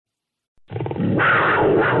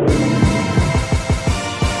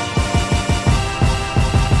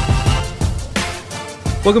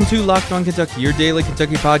Welcome to Locked On Kentucky, your daily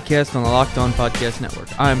Kentucky podcast on the Locked On Podcast Network.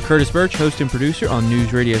 I'm Curtis Birch, host and producer on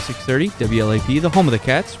News Radio 630, WLAP, the home of the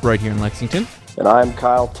Cats, right here in Lexington. And I'm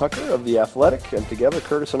Kyle Tucker of The Athletic, and together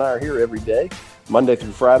Curtis and I are here every day, Monday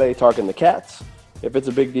through Friday, talking the Cats. If it's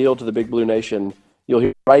a big deal to the Big Blue Nation, you'll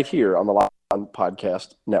hear it right here on the Locked On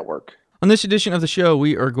Podcast Network. On this edition of the show,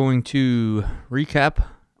 we are going to recap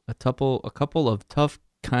a couple of tough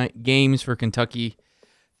games for Kentucky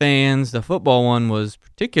fans. The football one was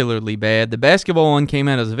particularly bad. The basketball one came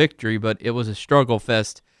out as a victory, but it was a struggle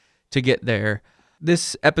fest to get there.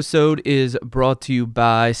 This episode is brought to you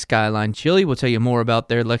by Skyline Chili. We'll tell you more about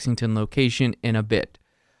their Lexington location in a bit.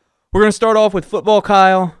 We're going to start off with football,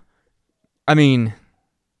 Kyle. And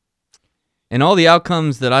all the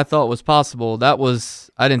outcomes that I thought was possible,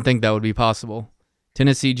 I didn't think that would be possible.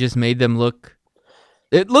 Tennessee just made them look.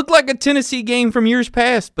 It looked like a Tennessee game from years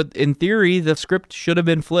past, but in theory, the script should have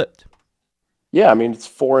been flipped. Yeah, it's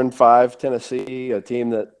 4-5 Tennessee, a team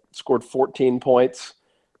that scored 14 points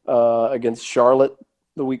against Charlotte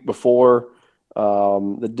the week before,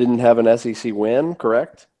 that didn't have an SEC win,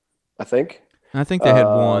 correct? I think they had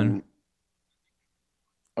one.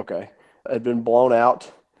 Okay. Had been blown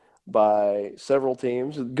out by several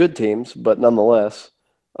teams, good teams, but nonetheless,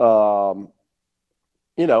 and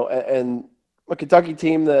a Kentucky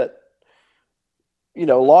team that,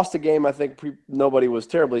 lost a game I think nobody was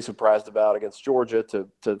terribly surprised about against Georgia to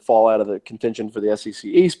fall out of the contention for the SEC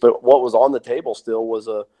East. But what was on the table still was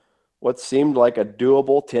what seemed like a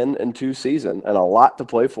doable 10-2 season and a lot to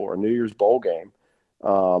play for, a New Year's Bowl game,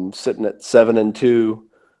 sitting at 7-2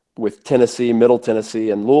 with Tennessee, Middle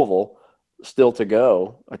Tennessee, and Louisville still to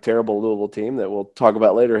go. A terrible Louisville team that we'll talk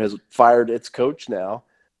about later has fired its coach now.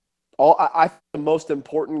 I think the most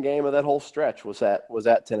important game of that whole stretch was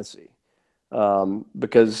at Tennessee,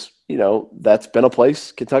 because that's been a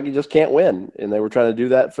place Kentucky just can't win, and they were trying to do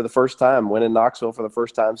that for the first time. Win in Knoxville for the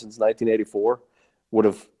first time since 1984 would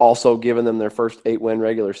have also given them their first 8-win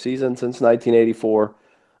regular season since 1984,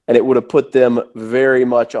 and it would have put them very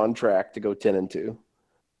much on track to go 10-2.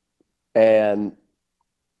 And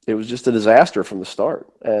it was just a disaster from the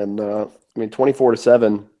start. And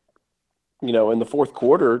 24-7. In the fourth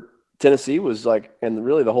quarter, Tennessee was and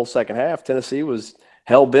really the whole second half, Tennessee was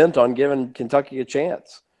hell-bent on giving Kentucky a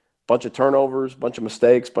chance. Bunch of turnovers, bunch of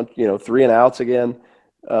mistakes, 3 and outs again.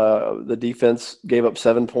 The defense gave up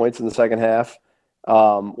 7 points in the second half.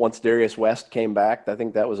 Once Darius West came back, I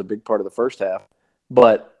think that was a big part of the first half.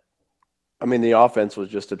 But, the offense was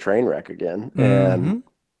just a train wreck again. Mm-hmm. And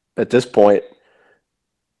at this point,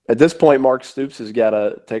 Mark Stoops has got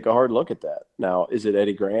to take a hard look at that. Now, is it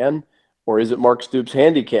Eddie Gran? Or is it Mark Stoops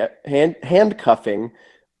handcuffing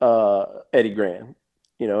Eddie Gran?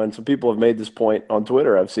 And some people have made this point on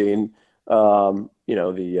Twitter. I've seen,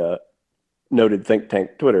 the noted think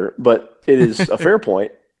tank Twitter. But it is a fair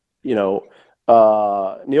point. Neil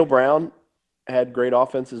Brown had great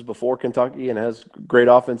offenses before Kentucky and has great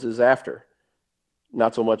offenses after.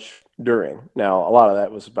 Not so much during. Now, a lot of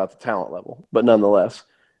that was about the talent level. But nonetheless,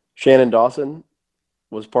 Shannon Dawson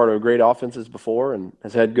was part of great offenses before and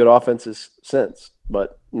has had good offenses since,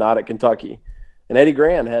 but not at Kentucky. And Eddie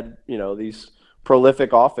Gran had, these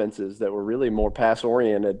prolific offenses that were really more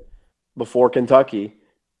pass-oriented before Kentucky,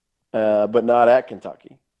 but not at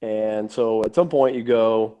Kentucky. And so at some point you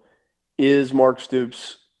go, is Mark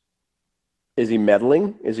Stoops, is he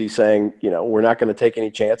meddling? Is he saying, we're not going to take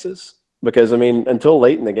any chances? Because, until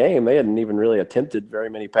late in the game, they hadn't even really attempted very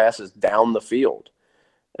many passes down the field.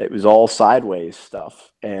 It was all sideways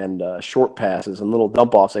stuff and short passes and little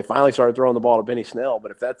dump-offs. They finally started throwing the ball to Benny Snell, but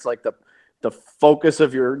if that's the focus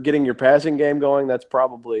of getting your passing game going, that's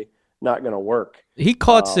probably not going to work. He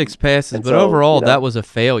caught 6 passes, but overall that was a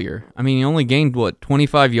failure. He only gained,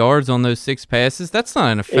 25 yards on those 6 passes? That's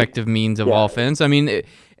not an effective means of offense.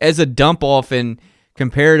 As a dump-off and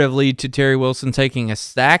comparatively to Terry Wilson taking a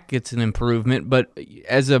sack, it's an improvement, but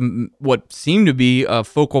as what seemed to be a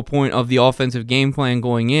focal point of the offensive game plan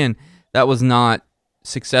going in, that was not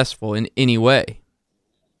successful in any way.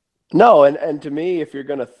 No, and to me, if you're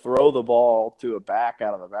going to throw the ball to a back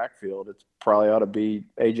out of the backfield, it's probably ought to be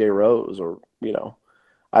A.J. Rose or,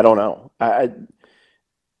 I don't know.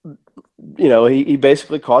 He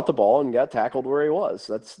basically caught the ball and got tackled where he was.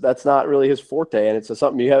 That's not really his forte, and it's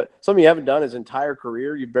something you haven't done his entire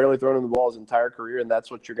career. You've barely thrown him the ball his entire career, and that's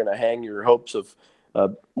what you're going to hang your hopes of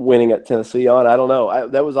winning at Tennessee on. I don't know.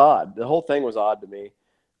 That was odd. The whole thing was odd to me.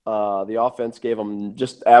 The offense gave them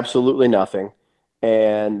just absolutely nothing,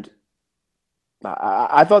 and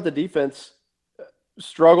I thought the defense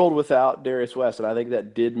struggled without Darius West, and I think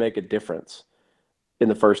that did make a difference. in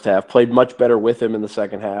the first half, played much better with him in the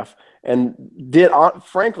second half, and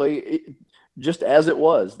frankly, just as it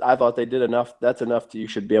was, I thought they did enough. That's enough you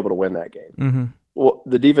should be able to win that game. Mm-hmm. Well,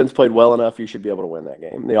 the defense played well enough, you should be able to win that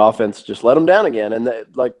game. The offense just let them down again, and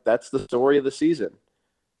that's the story of the season.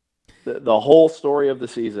 The whole story of the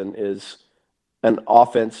season is an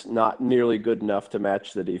offense not nearly good enough to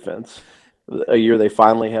match the defense. A year they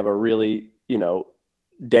finally have a really,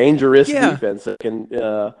 dangerous defense that can,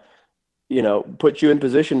 put you in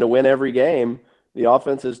position to win every game. The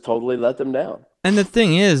offense has totally let them down. And the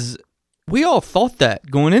thing is, we all thought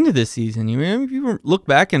that going into this season. If you look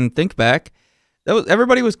back and think back,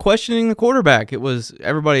 everybody was questioning the quarterback.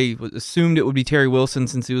 Everybody assumed it would be Terry Wilson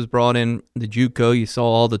since he was brought in the JUCO. You saw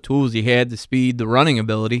all the tools he had, the speed, the running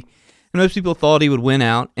ability. And most people thought he would win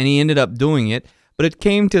out, and he ended up doing it. But it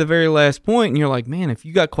came to the very last point, and you're like, man, if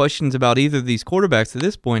you got questions about either of these quarterbacks at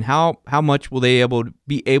this point, how much will they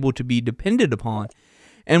be able to be depended upon?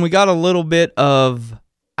 And we got a little bit of,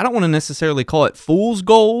 I don't want to necessarily call it fool's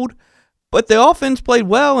gold, but the offense played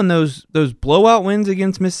well in those blowout wins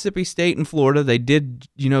against Mississippi State and Florida. They did,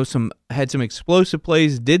 had some explosive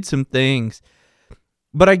plays, did some things.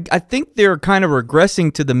 But I think they're kind of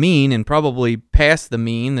regressing to the mean and probably past the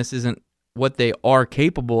mean. This isn't what they are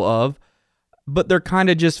capable of. But they're kind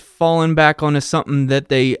of just falling back onto something that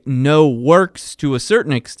they know works to a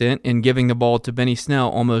certain extent in giving the ball to Benny Snell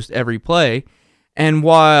almost every play. And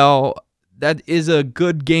while that is a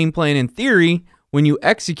good game plan in theory, when you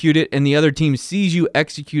execute it and the other team sees you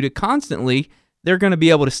execute it constantly, they're going to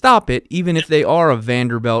be able to stop it, even if they are a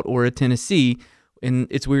Vanderbilt or a Tennessee. And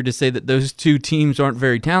it's weird to say that those two teams aren't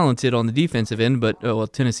very talented on the defensive end, but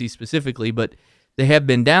Tennessee specifically, but they have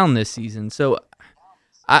been down this season. So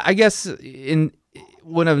I guess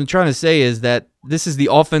what I'm trying to say is that this is the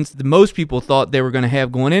offense that most people thought they were going to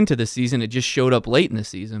have going into the season. It just showed up late in the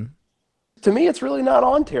season. To me, it's really not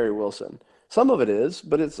on Terry Wilson. Some of it is,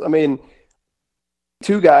 but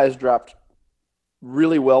two guys dropped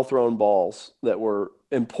really well-thrown balls that were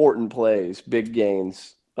important plays, big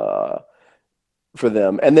gains for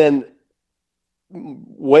them. And then,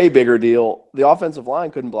 way bigger deal, the offensive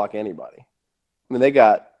line couldn't block anybody. They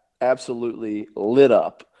got absolutely lit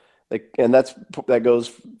up. That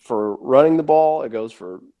goes for running the ball. It goes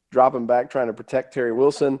for dropping back, trying to protect Terry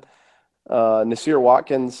Wilson. Nasir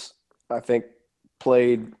Watkins, I think,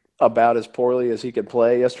 played about as poorly as he could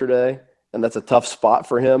play yesterday, and that's a tough spot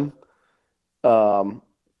for him.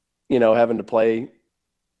 Having to play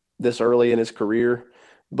this early in his career,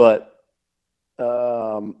 but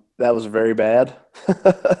that was very bad.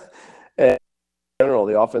 And in general,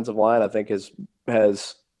 the offensive line, I think,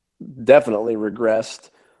 has definitely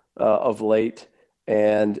regressed of late.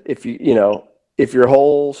 And if your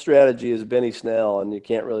whole strategy is Benny Snell and you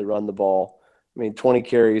can't really run the ball, 20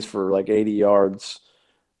 carries for like 80 yards,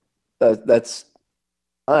 that's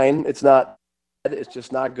fine. It's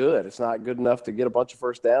just not good. It's not good enough to get a bunch of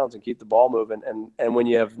first downs and keep the ball moving. And when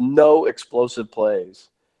you have no explosive plays,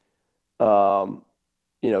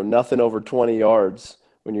 nothing over 20 yards,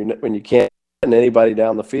 when you can't get anybody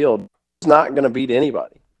down the field, it's not going to beat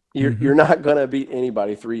anybody. You're not going to beat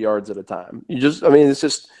anybody 3 yards at a time.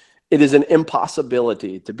 It is an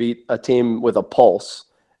impossibility to beat a team with a pulse.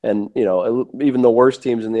 And, even the worst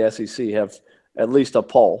teams in the SEC have at least a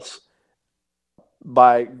pulse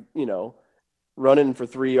by, running for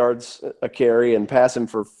 3 yards a carry and passing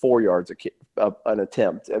for 4 yards an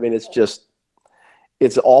attempt.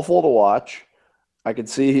 It's awful to watch. I can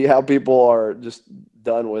see how people are just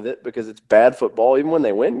done with it because it's bad football. Even when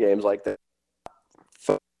they win games like that, it's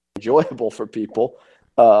enjoyable for people.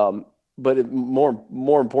 But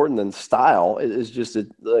more important than style is just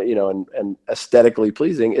and aesthetically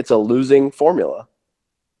pleasing. It's a losing formula.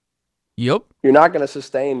 Yep. You're not going to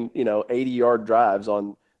sustain 80-yard drives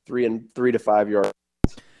on 3 to 5 yards.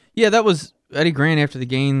 Yeah, that was Eddie Grant after the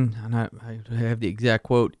game. I have the exact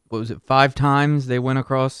quote. What was it? 5 times they went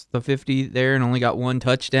across the 50 there and only got 1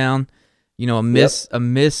 touchdown. A miss,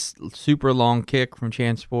 super long kick from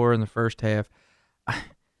Chance Sporer in the first half.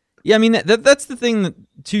 Yeah, that's the thing that,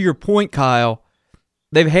 to your point, Kyle,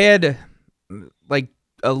 they've had like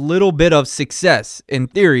a little bit of success in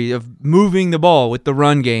theory of moving the ball with the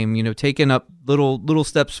run game, taking up little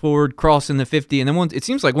steps forward, crossing the 50, and then once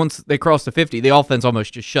they cross the 50, the offense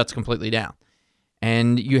almost just shuts completely down.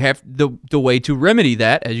 And you have the way to remedy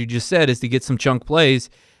that, as you just said, is to get some chunk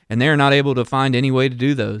plays, and they're not able to find any way to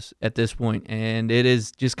do those at this point. And it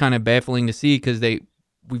is just kind of baffling to see because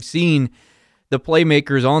we've seen the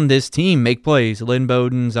playmakers on this team make plays. Lynn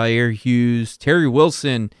Bowden, Zaire Hughes, Terry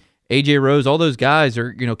Wilson, A.J. Rose, all those guys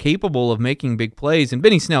are, capable of making big plays, and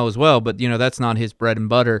Benny Snell as well, but, that's not his bread and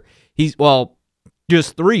butter.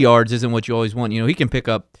 just 3 yards isn't what you always want. He can pick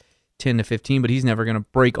up 10 to 15, but he's never going to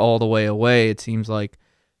break all the way away, it seems like.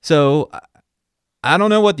 So I don't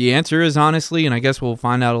know what the answer is, honestly, and I guess we'll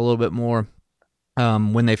find out a little bit more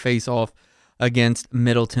when they face off against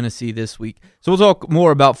Middle Tennessee this week. So we'll talk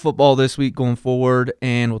more about football this week going forward,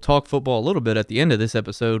 and we'll talk football a little bit at the end of this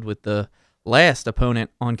episode with the last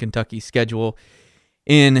opponent on Kentucky's schedule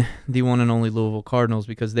in the one and only Louisville Cardinals,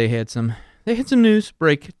 because they had some news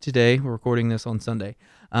break today. We're recording this on Sunday.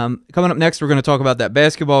 Coming up next, we're going to talk about that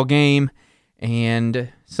basketball game. And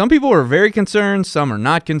some people are very concerned, some are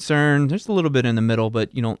not concerned. There's a little bit in the middle,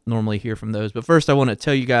 but you don't normally hear from those. But first, I want to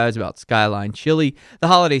tell you guys about Skyline Chili. The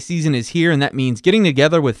holiday season is here, and that means getting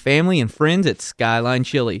together with family and friends at Skyline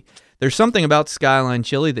Chili. There's something about Skyline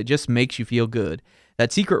Chili that just makes you feel good.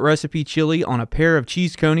 That secret recipe chili on a pair of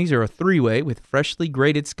cheese conies or a 3-way with freshly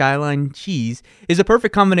grated Skyline cheese is a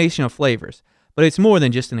perfect combination of flavors. But it's more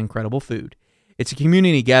than just an incredible food. It's a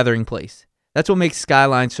community gathering place. That's what makes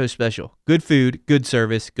Skyline so special. Good food, good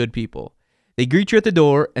service, good people. They greet you at the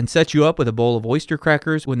door and set you up with a bowl of oyster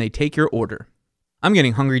crackers when they take your order. I'm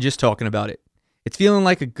getting hungry just talking about it. It's feeling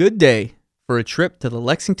like a good day for a trip to the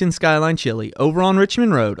Lexington Skyline Chili over on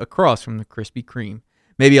Richmond Road across from the Krispy Kreme.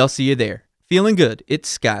 Maybe I'll see you there. Feeling good. It's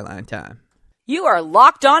Skyline time. You are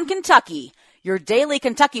Locked On Kentucky, your daily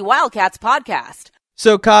Kentucky Wildcats podcast.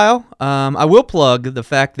 So, Kyle, I will plug the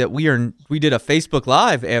fact that we did a Facebook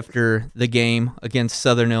Live after the game against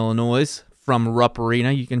Southern Illinois from Rupp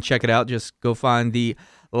Arena. You can check it out. Just go find the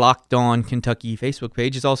Locked On Kentucky Facebook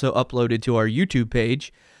page. It's also uploaded to our YouTube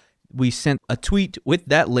page. We sent a tweet with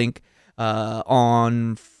that link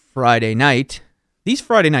on Friday night. These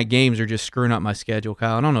Friday night games are just screwing up my schedule,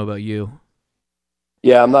 Kyle. I don't know about you.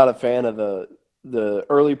 Yeah, I'm not a fan of the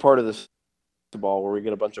early part of this basketball where we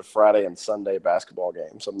get a bunch of Friday and Sunday basketball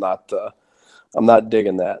games. I'm not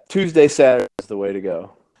digging that. Tuesday, Saturday is the way to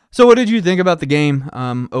go. So what did you think about the game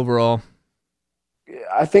overall?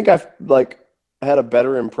 I think I've had a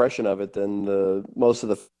better impression of it than most of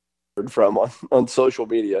the heard from on social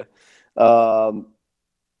media.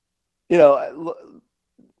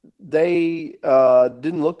 They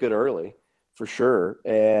didn't look good early for sure,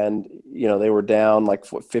 and they were down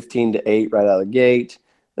 15-8 right out of the gate.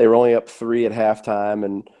 They were only up 3 at halftime,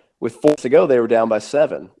 and with 4 to go, they were down by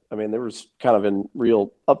 7. I mean, they were kind of in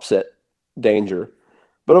real upset danger.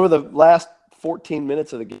 But over the last 14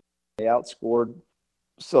 minutes of the game, they outscored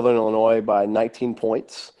Southern Illinois by 19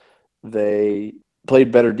 points. They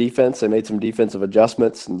played better defense. They made some defensive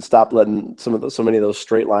adjustments and stopped letting so many of those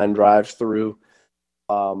straight line drives through.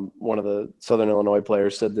 One of the Southern Illinois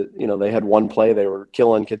players said that they had one play they were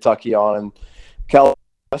killing Kentucky on, and Cal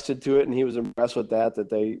adjusted to it, and he was impressed with that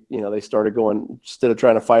they started going, instead of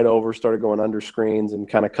trying to fight over, started going under screens and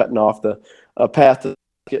kind of cutting off the path to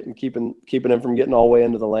keeping him from getting all the way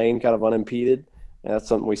into the lane kind of unimpeded. And that's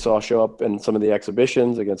something we saw show up in some of the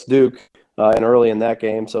exhibitions against Duke and early in that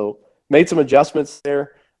game. So made some adjustments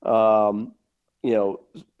there. SIU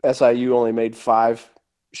only made 5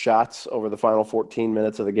 shots over the final 14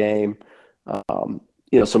 minutes of the game.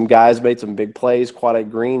 Some guys made some big plays. Quade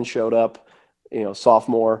Green showed up,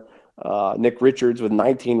 sophomore. Nick Richards with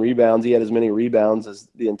 19 rebounds. He had as many rebounds as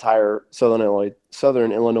the entire Southern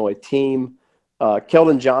Illinois team.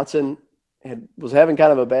 Keldon Johnson was having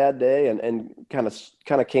kind of a bad day and kind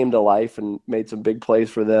of came to life and made some big plays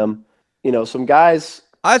for them. Some guys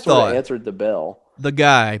I thought answered the bell. The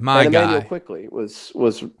guy, my and guy. Emmanuel Quickly was.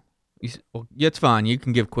 Well, it's fine. You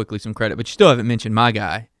can give Quickly some credit, but you still haven't mentioned my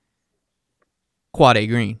guy, Quade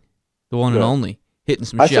Green, the one and only, hitting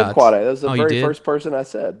some shots. I said Quade. That was the very first person I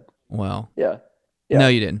said. Well, yeah. No,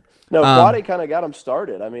 you didn't. No, Quade kind of got him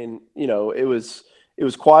started. I mean, it was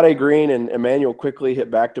Quade Green and Emmanuel Quickly hit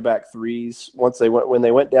back-to-back threes. When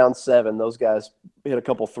they went down 7, those guys hit a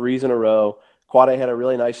couple threes in a row. Quade had a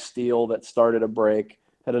really nice steal that started a break,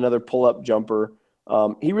 had another pull-up jumper.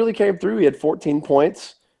 He really came through. He had 14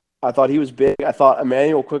 points. I thought he was big. I thought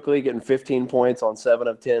Emmanuel Quickly getting 15 points on 7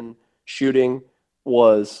 of 10 shooting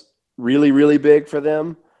was really, really big for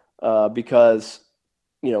them because,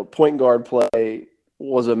 point guard play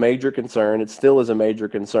was a major concern. It still is a major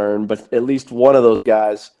concern, but at least one of those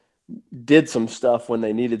guys did some stuff when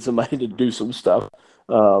they needed somebody to do some stuff.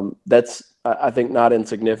 That's, I think, not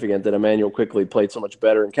insignificant that Emmanuel Quickly played so much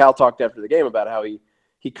better. And Cal talked after the game about how he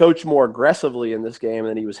coached more aggressively in this game,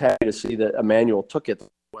 and he was happy to see that Emmanuel took it that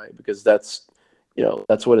way because that's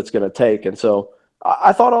what it's going to take. And so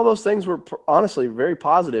I thought all those things were honestly very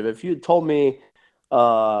positive. If you had told me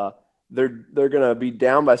they're going to be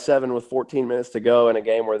down by 7 with 14 minutes to go in a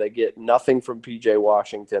game where they get nothing from P.J.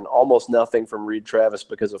 Washington, almost nothing from Reed Travis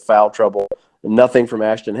because of foul trouble, and nothing from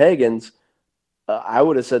Ashton Hagans, I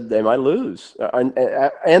would have said they might lose.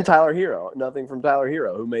 And Tyler Hero, nothing from Tyler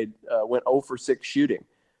Hero, who went 0 for 6 shooting.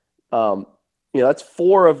 That's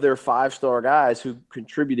 4 of their 5-star guys who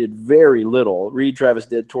contributed very little. Reed Travis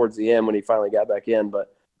did towards the end when he finally got back in,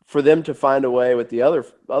 but for them to find a way with the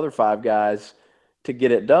other 5 guys to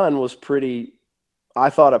get it done was I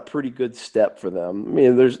thought a pretty good step for them. I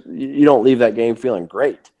mean, you don't leave that game feeling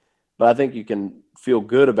great, but I think you can feel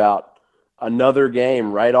good about another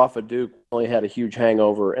game right off of Duke. Only had a huge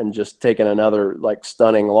hangover and just taken another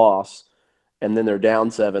stunning loss, and then they're down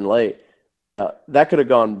 7 late. That could have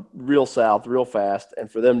gone real south real fast,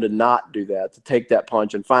 and for them to not do that, to take that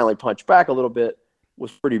punch and finally punch back a little bit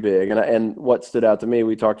was pretty big. And what stood out to me,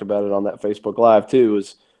 we talked about it on that Facebook Live too,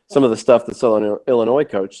 is some of the stuff the Southern Illinois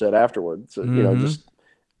coach said afterwards. So, just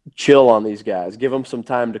chill on these guys. Give them some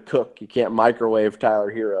time to cook. You can't microwave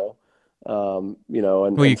Tyler Hero, and some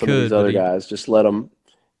of these other guys. Just let them,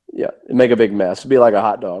 make a big mess. It'd be like a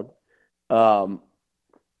hot dog.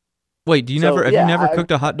 Wait, have you never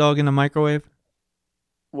cooked a hot dog in the microwave?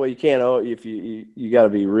 Well, you can't. If you got to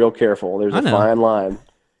be real careful. There's a fine line.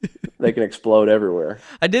 They can explode everywhere.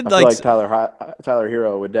 I feel like Tyler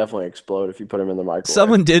Hero would definitely explode if you put him in the microwave.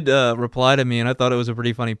 Someone did reply to me, and I thought it was a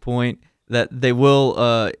pretty funny point, that they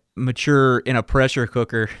will mature in a pressure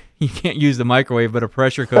cooker. You can't use the microwave, but a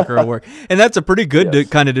pressure cooker will work. And that's a pretty good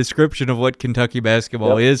kind of description of what Kentucky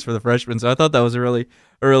basketball is for the freshmen. So I thought that was a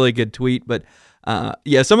really good tweet. But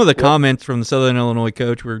some of the comments from the Southern Illinois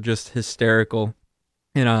coach were just hysterical.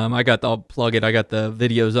 And I'll plug it. I got the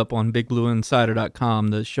videos up on BigBlueInsider.com,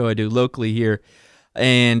 the show I do locally here.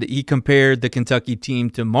 And he compared the Kentucky team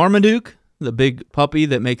to Marmaduke, the big puppy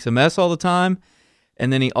that makes a mess all the time.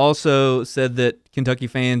 And then he also said that Kentucky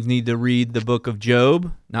fans need to read the book of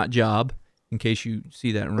Job, not Job, in case you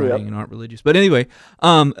see that in writing and aren't religious. But anyway,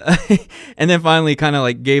 and then finally kind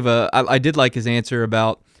of gave I did like his answer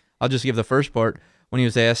about, I'll just give the first part, when he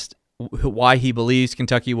was asked why he believes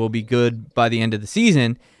Kentucky will be good by the end of the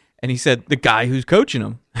season, and he said the guy who's coaching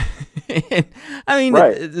them. And, I mean,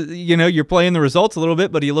 you're playing the results a little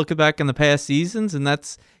bit, but you look back in the past seasons, and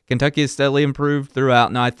Kentucky has steadily improved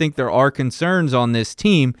throughout. Now, I think there are concerns on this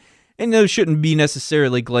team, and those shouldn't be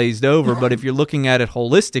necessarily glazed over, but if you're looking at it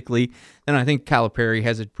holistically, then I think Calipari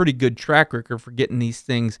has a pretty good track record for getting these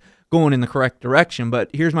things going in the correct direction. But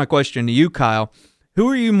here's my question to you, Kyle. Who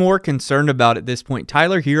are you more concerned about at this point,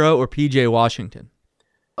 Tyler Hero or P.J. Washington?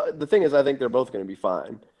 The thing is, I think they're both going to be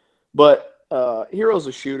fine. But Hero's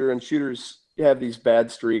a shooter, and shooters have these bad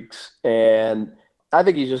streaks. And I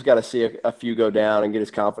think he's just got to see a few go down and get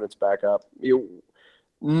his confidence back up.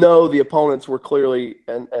 The opponents were clearly,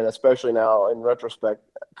 and especially now in retrospect,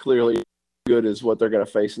 clearly good as what they're going to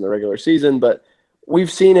face in the regular season. But we've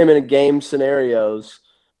seen him in game scenarios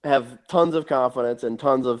have tons of confidence and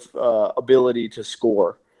tons of ability to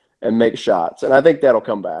score and make shots. And I think that'll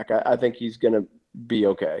come back. I think he's going to be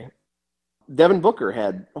okay. Devin Booker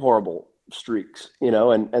had horrible streaks,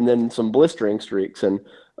 and then some blistering streaks. And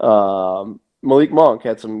Malik Monk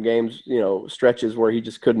had some games, stretches where he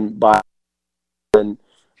just couldn't buy and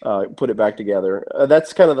put it back together.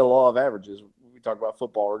 That's kind of the law of averages. We talk about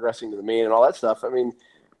football regressing to the mean and all that stuff. I mean,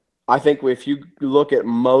 I think if you look at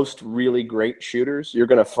most really great shooters, you're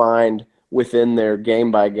going to find within their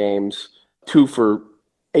game-by-games 2 for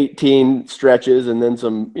 18 stretches and then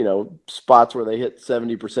some, spots where they hit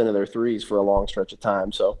 70% of their threes for a long stretch of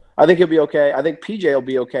time. So I think he'll be okay. I think PJ will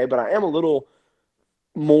be okay, but I am a little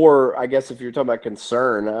more, I guess if you're talking about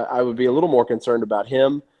concern, I would be a little more concerned about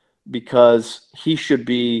him because he should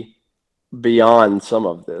be beyond some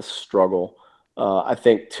of this struggle. I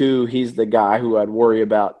think, too, he's the guy who I'd worry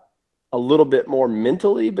about a little bit more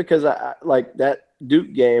mentally because that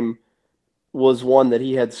Duke game was one that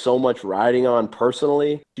he had so much riding on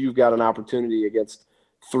personally. You've got an opportunity against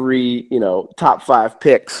 3, top 5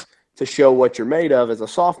 picks to show what you're made of as a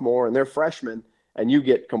sophomore, and they're freshmen, and you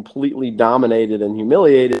get completely dominated and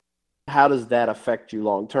humiliated. How does that affect you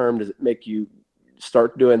long term? Does it make you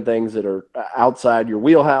start doing things that are outside your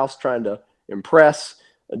wheelhouse, trying to impress?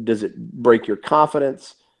 Does it break your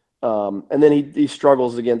confidence? And then he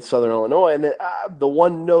struggles against Southern Illinois. And the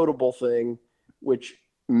one notable thing, which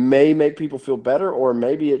may make people feel better or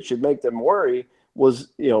maybe it should make them worry,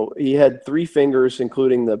 was, he had 3 fingers,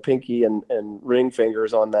 including the pinky and ring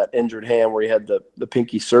fingers on that injured hand where he had the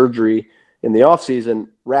pinky surgery in the offseason,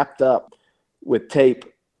 wrapped up with tape.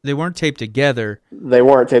 They weren't taped together. They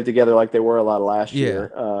weren't taped together like they were a lot of last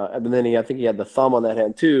year. And then I think he had the thumb on that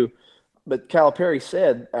hand too. But Calipari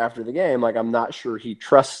said after the game, I'm not sure he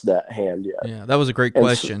trusts that hand yet. Yeah, that was a great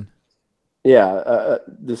question.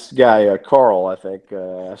 This guy, Carl, I think.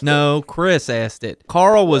 Asked No, Chris asked it.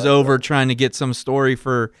 Carl was over trying to get some story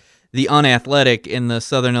for the Unathletic in the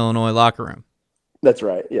Southern Illinois locker room. That's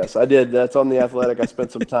right. Yes, I did. That's on The Athletic. I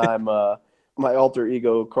spent some time, my alter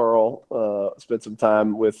ego, Carl, spent some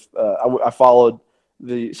time with, I followed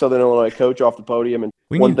the Southern Illinois coach off the podium, and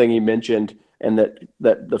one thing he mentioned, and that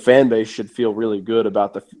the fan base should feel really good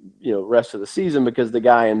about the rest of the season, because the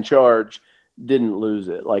guy in charge didn't lose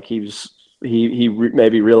it. Like he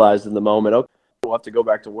maybe realized in the moment, okay, we'll have to go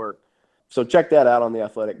back to work. So check that out on The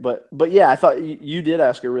Athletic. But yeah, I thought you did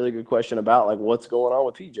ask a really good question about like what's going on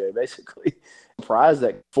with PJ, basically. Surprised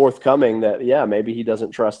that forthcoming that, yeah, maybe he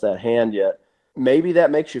doesn't trust that hand yet. Maybe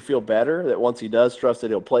that makes you feel better that once he does trust it,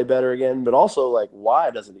 he'll play better again. But also, like, why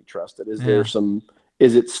doesn't he trust it? Is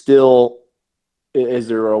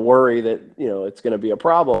there a worry that, it's going to be a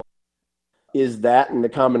problem? Is that, in the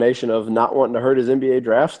combination of not wanting to hurt his NBA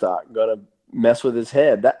draft stock, going to mess with his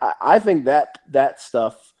head? I think that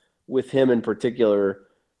stuff with him in particular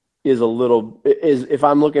is if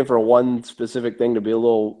I'm looking for one specific thing to be a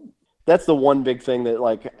little, that's the one big thing that,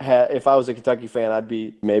 like, if I was a Kentucky fan, I'd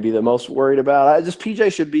be maybe the most worried about.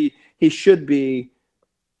 PJ should be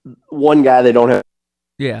one guy they don't have.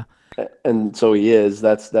 Yeah. And so he is.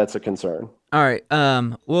 That's a concern. All right.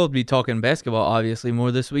 We'll be talking basketball, obviously,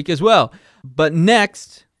 more this week as well. But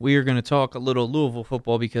next, we are going to talk a little Louisville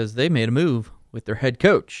football because they made a move with their head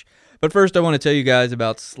coach. But first, I want to tell you guys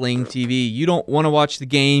about Sling TV. You don't want to watch the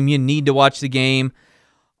game. You need to watch the game.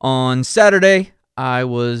 On Saturday, I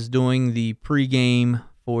was doing the pregame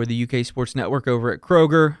for the UK Sports Network over at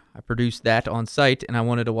Kroger. I produced that on site, and I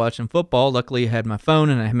wanted to watch some football. Luckily, I had my phone,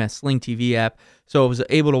 and I had my Sling TV app, so I was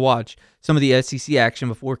able to watch some of the SEC action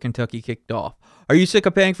before Kentucky kicked off. Are you sick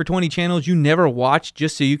of paying for 20 channels you never watch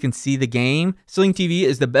just so you can see the game? Sling TV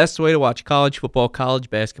is the best way to watch college football, college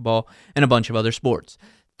basketball, and a bunch of other sports.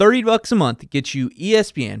 $30 a month gets you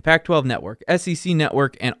ESPN, Pac-12 Network, SEC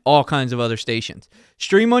Network, and all kinds of other stations.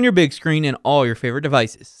 Stream on your big screen and all your favorite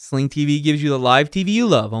devices. Sling TV gives you the live TV you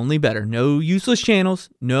love, only better. No useless channels,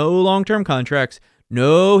 no long-term contracts,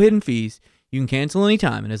 no hidden fees. You can cancel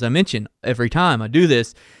anytime, and as I mentioned, every time I do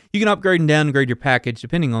this, you can upgrade and downgrade your package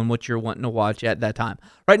depending on what you're wanting to watch at that time.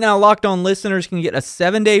 Right now, Locked On listeners can get a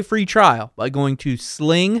 7-day free trial by going to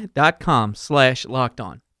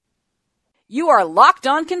sling.com/lockedon. You are Locked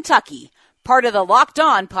On Kentucky, part of the Locked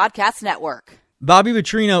On Podcast Network. Bobby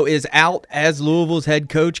Petrino is out as Louisville's head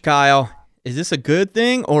coach. Kyle, is this a good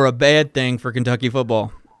thing or a bad thing for Kentucky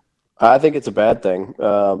football? I think it's a bad thing.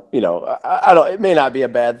 I don't. It may not be a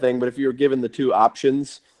bad thing, but if you were given the two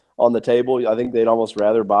options on the table, I think they'd almost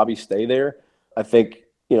rather Bobby stay there. I think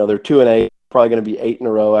they're 2-8, probably going to be 8 in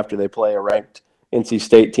a row after they play a ranked NC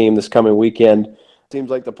State team this coming weekend. Seems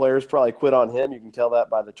like the players probably quit on him. You can tell that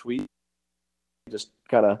by the tweet. Just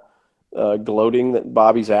kind of gloating that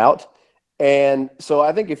Bobby's out. And so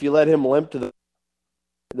I think if you let him limp to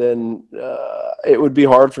then it would be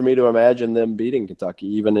hard for me to imagine them beating Kentucky,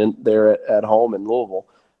 even there at home in Louisville.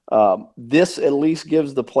 This at least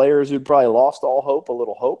gives the players who'd probably lost all hope a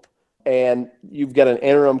little hope. And you've got an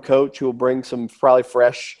interim coach who will bring some probably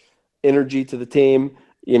fresh energy to the team.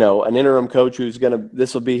 An interim coach who's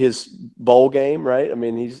this will be his bowl game, right? I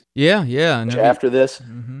mean, he's after this.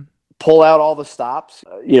 Mm-hmm. Pull out all the stops.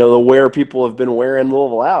 The wear people have been wearing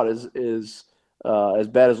Louisville out is as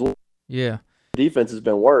bad as Louisville. Yeah. Defense has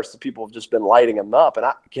been worse. People have just been lighting them up. And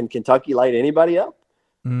can Kentucky light anybody up?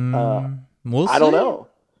 We'll see. I don't know.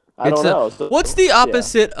 So, what's the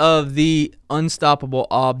opposite of the unstoppable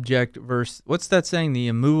object versus, what's that saying? The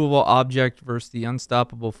immovable object versus the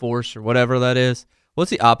unstoppable force or whatever that is. What's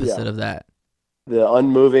the opposite of that? The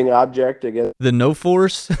unmoving object against the no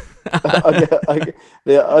force. The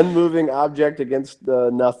unmoving object against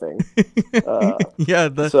nothing.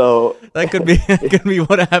 So that could be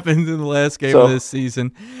what happens in the last game of this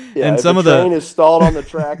season. Yeah, and if the train is stalled on the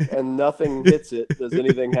track and nothing hits it, does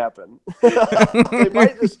anything happen? It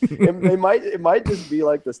might just be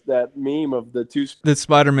like that meme of the two. The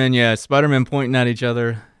Spider-Man, Spider-Man pointing at each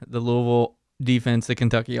other. The Louisville defense, the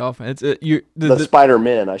Kentucky offense. The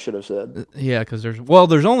Spider-Man, I should have said. Yeah, because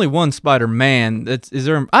there's only one Spider-Man.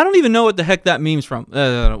 I don't even know what the heck that meme's from.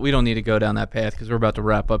 We don't need to go down that path because we're about to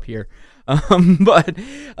wrap up here. So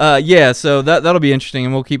that'll be interesting,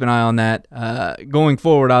 and we'll keep an eye on that. Going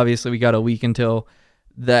forward, obviously, we got a week until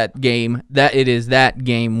that game. It is that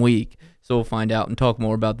game week, so we'll find out and talk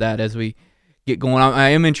more about that as we get going on. I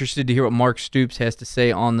am interested to hear what Mark Stoops has to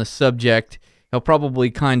say on the subject. He'll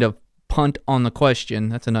probably kind of punt on the question.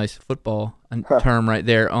 That's a nice football term right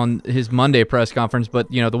there on his Monday press conference.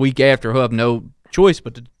 But, the week after, he'll have no choice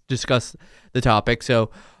but to discuss the topic.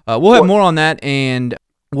 So we'll have more on that, and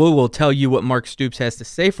we will tell you what Mark Stoops has to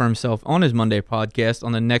say for himself on his Monday podcast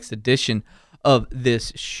on the next edition of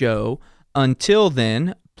this show. Until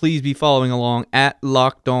then, please be following along at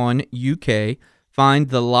Locked On UK. Find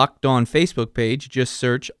the Locked On Facebook page. Just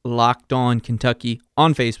search Locked On Kentucky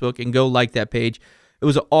on Facebook and go like that page. It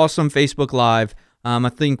was an awesome Facebook Live. I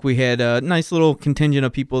think we had a nice little contingent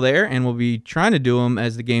of people there, and we'll be trying to do them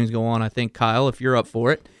as the games go on, I think, Kyle, if you're up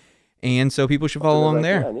for it. And so people should follow along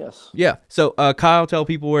there. Yes. Yeah. So, Kyle, tell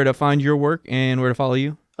people where to find your work and where to follow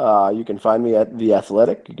you. You can find me at The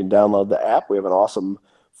Athletic. You can download the app. We have an awesome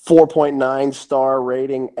 4.9 star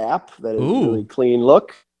rating app that is a really clean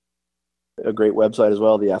look. A great website as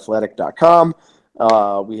well, theathletic.com.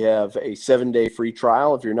 We have a 7-day free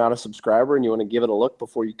trial if you're not a subscriber and you want to give it a look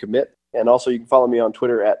before you commit. And also you can follow me on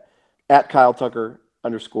Twitter at Kyle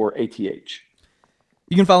Tucker_ATH.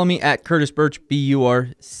 You can follow me at Curtis Birch,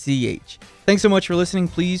 BURCH. Thanks so much for listening.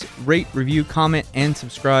 Please rate, review, comment, and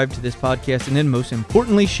subscribe to this podcast. And then most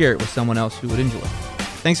importantly, share it with someone else who would enjoy it.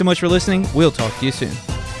 Thanks so much for listening. We'll talk to you soon.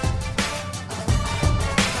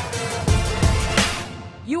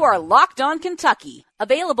 You are Locked On Kentucky,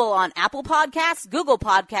 available on Apple Podcasts, Google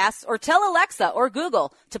Podcasts, or tell Alexa or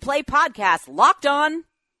Google to play podcast Locked On.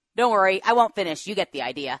 Don't worry, I won't finish. You get the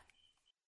idea.